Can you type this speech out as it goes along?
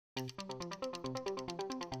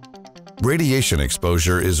Radiation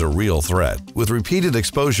exposure is a real threat, with repeated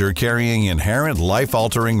exposure carrying inherent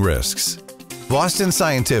life-altering risks. Boston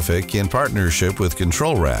Scientific, in partnership with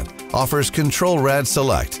ControlRad, offers ControlRad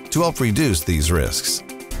Select to help reduce these risks.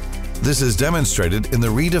 This is demonstrated in the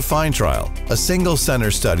REDEFINE trial, a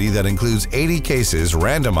single-center study that includes 80 cases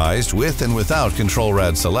randomized with and without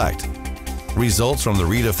ControlRad Select. Results from the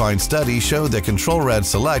REDEFINE study showed that ControlRad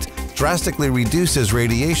Select drastically reduces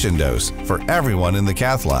radiation dose for everyone in the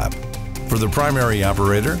Cath lab. For the primary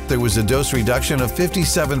operator, there was a dose reduction of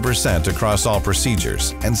 57% across all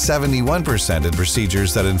procedures and 71% in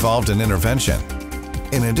procedures that involved an intervention.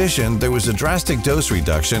 In addition, there was a drastic dose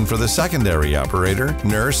reduction for the secondary operator,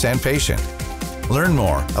 nurse, and patient. Learn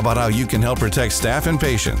more about how you can help protect staff and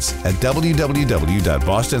patients at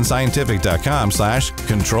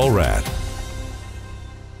www.bostonscientific.com/ControlRad.